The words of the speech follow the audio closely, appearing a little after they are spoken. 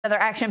Another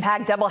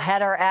action-packed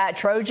doubleheader at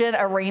Trojan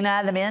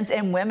Arena. The men's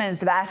and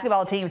women's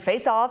basketball teams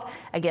face off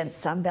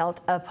against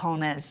Sunbelt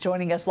opponents.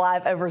 Joining us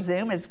live over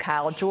Zoom is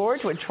Kyle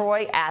George with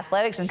Troy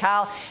Athletics. And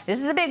Kyle, this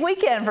is a big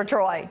weekend for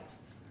Troy.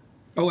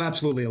 Oh,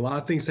 absolutely. A lot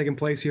of things taking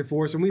place here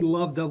for us, and we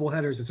love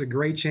doubleheaders. It's a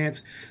great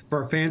chance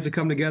for our fans to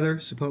come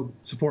together,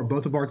 support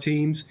both of our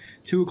teams.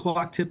 2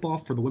 o'clock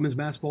tip-off for the women's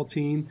basketball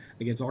team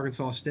against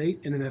Arkansas State,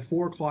 and then a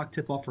 4 o'clock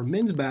tip-off for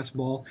men's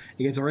basketball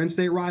against our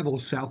in-state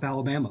rivals, South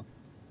Alabama.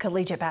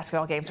 Collegiate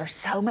basketball games are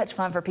so much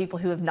fun for people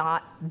who have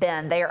not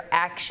been. They are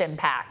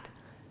action-packed.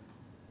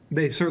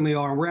 They certainly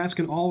are. We're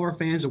asking all of our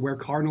fans to wear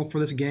Cardinal for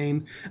this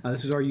game.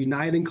 This is our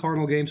uniting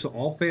Cardinal game, so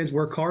all fans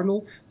wear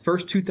Cardinal.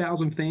 First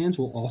 2,000 fans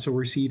will also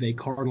receive a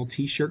Cardinal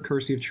t-shirt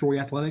courtesy of Troy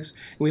Athletics.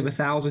 And we have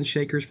 1,000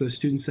 shakers for the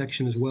student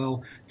section as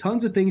well.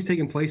 Tons of things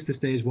taking place this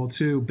day as well,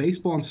 too.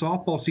 Baseball and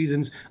softball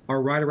seasons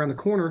are right around the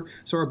corner,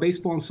 so our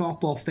baseball and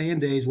softball fan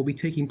days will be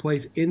taking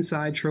place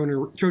inside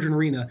Trojan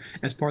Arena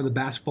as part of the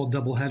basketball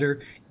doubleheader.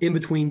 In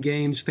between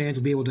games, fans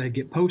will be able to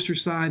get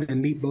posters signed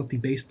and meet both the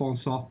baseball and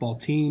softball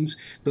teams.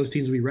 Those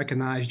teams will be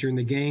recognized during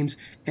the games,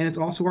 and it's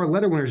also our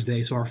letter winners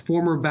day, so our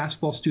former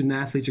basketball student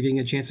athletes are getting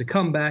a chance to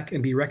come back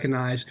and be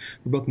recognized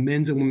for both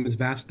men's and women's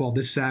basketball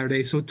this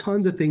Saturday. So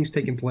tons of things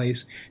taking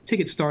place.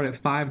 Tickets start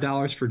at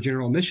 $5 for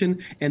general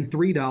admission and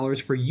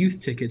 $3 for youth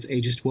tickets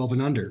ages 12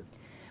 and under.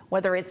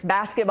 Whether it's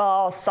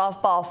basketball,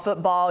 softball,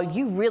 football,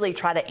 you really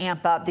try to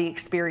amp up the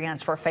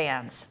experience for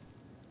fans.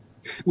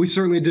 We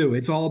certainly do.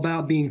 It's all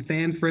about being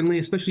fan-friendly,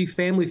 especially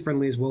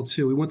family-friendly as well,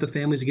 too. We want the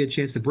families to get a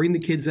chance to bring the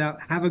kids out,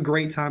 have a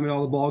great time at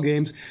all the ball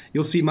games.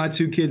 You'll see my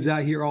 2 kids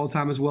out here all the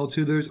time as well,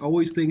 too. There's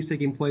always things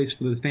taking place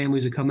for the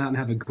families to come out and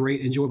have a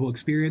great, enjoyable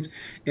experience.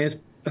 And it's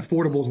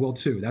affordable as well,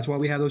 too. That's why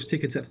we have those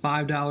tickets at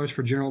 $5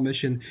 for general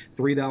admission,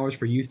 $3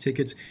 for youth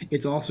tickets.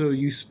 It's also a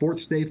youth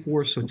sports day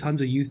for us, so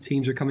tons of youth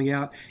teams are coming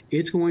out.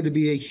 It's going to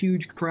be a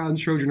huge crowd in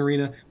Trojan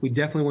Arena. We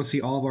definitely want to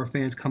see all of our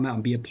fans come out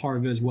and be a part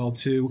of it as well,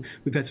 too.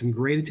 We've had some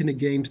great attended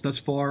games thus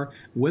far.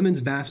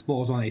 Women's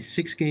basketball is on a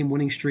 6-game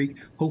winning streak.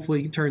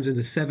 Hopefully it turns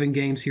into 7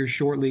 games here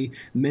shortly.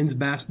 Men's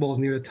basketball is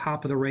near the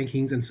top of the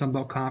rankings in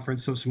Sunbelt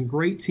Conference. So some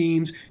great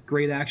teams,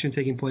 great action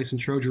taking place in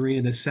Trojan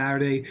Arena this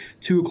Saturday.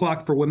 2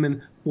 o'clock for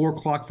women, 4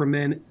 o'clock for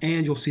men,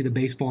 and you'll see the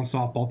baseball and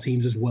softball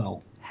teams as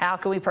well. How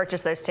can we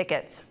purchase those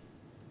tickets?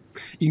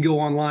 You can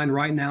go online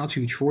right now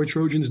to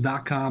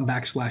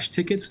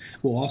troytrojans.com/tickets.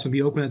 We'll also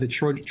be open at the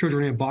Trojan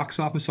Arena box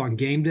office on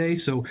game day,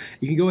 so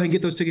you can go ahead and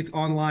get those tickets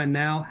online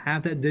now.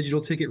 Have that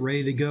digital ticket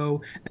ready to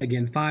go.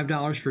 Again,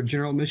 $5 for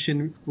general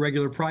admission,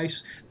 regular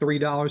price,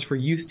 $3 for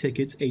youth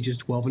tickets ages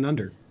 12 and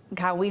under.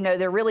 Kyle, we know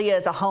there really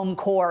is a home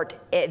court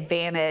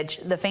advantage.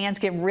 The fans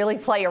can really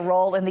play a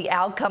role in the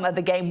outcome of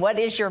the game. What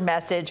is your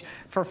message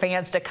for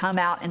fans to come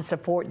out and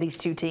support these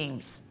 2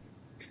 teams?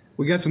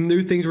 We got some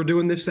new things we're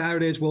doing this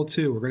Saturday as well,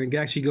 too. We're going to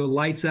actually go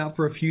lights out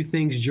for a few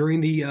things during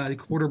the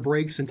quarter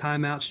breaks and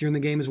timeouts during the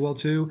game as well,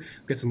 too.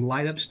 We've got some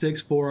light up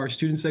sticks for our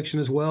student section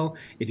as well.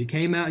 If you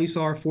came out and you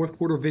saw our 4th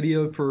quarter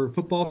video for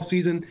football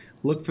season,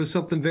 look for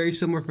something very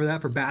similar for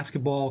that for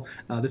basketball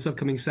this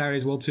upcoming Saturday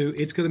as well, too.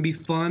 It's going to be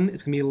fun.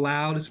 It's going to be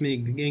loud. It's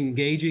going to be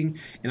engaging,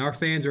 and our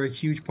fans are a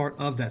huge part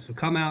of that. So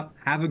come out,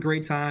 have a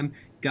great time.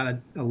 Got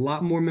a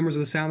lot more members of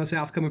the Sound of the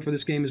South coming for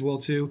this game as well,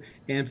 too,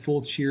 and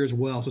full cheer as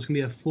well. So it's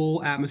going to be a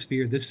full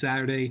atmosphere this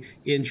Saturday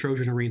in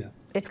Trojan Arena.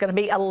 It's going to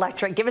be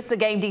electric. Give us the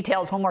game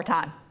details one more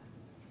time.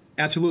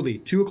 Absolutely.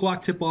 2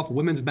 o'clock tip-off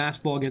women's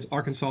basketball against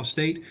Arkansas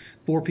State.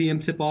 4 p.m.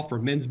 tip-off for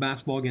men's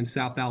basketball against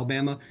South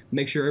Alabama.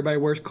 Make sure everybody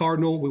wears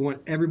Cardinal. We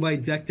want everybody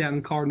decked out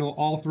in Cardinal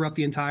all throughout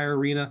the entire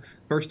arena.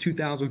 First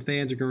 2,000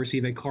 fans are going to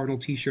receive a Cardinal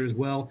t-shirt as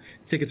well.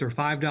 Tickets are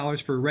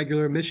 $5 for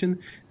regular admission,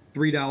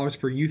 $3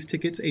 for youth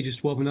tickets ages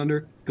 12 and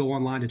under. Go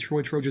online to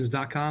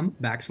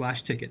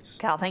troytrojans.com/tickets.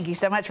 Kyle, thank you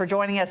so much for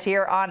joining us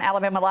here on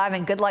Alabama Live,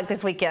 and good luck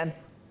this weekend.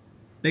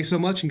 Thanks so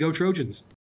much, and go Trojans.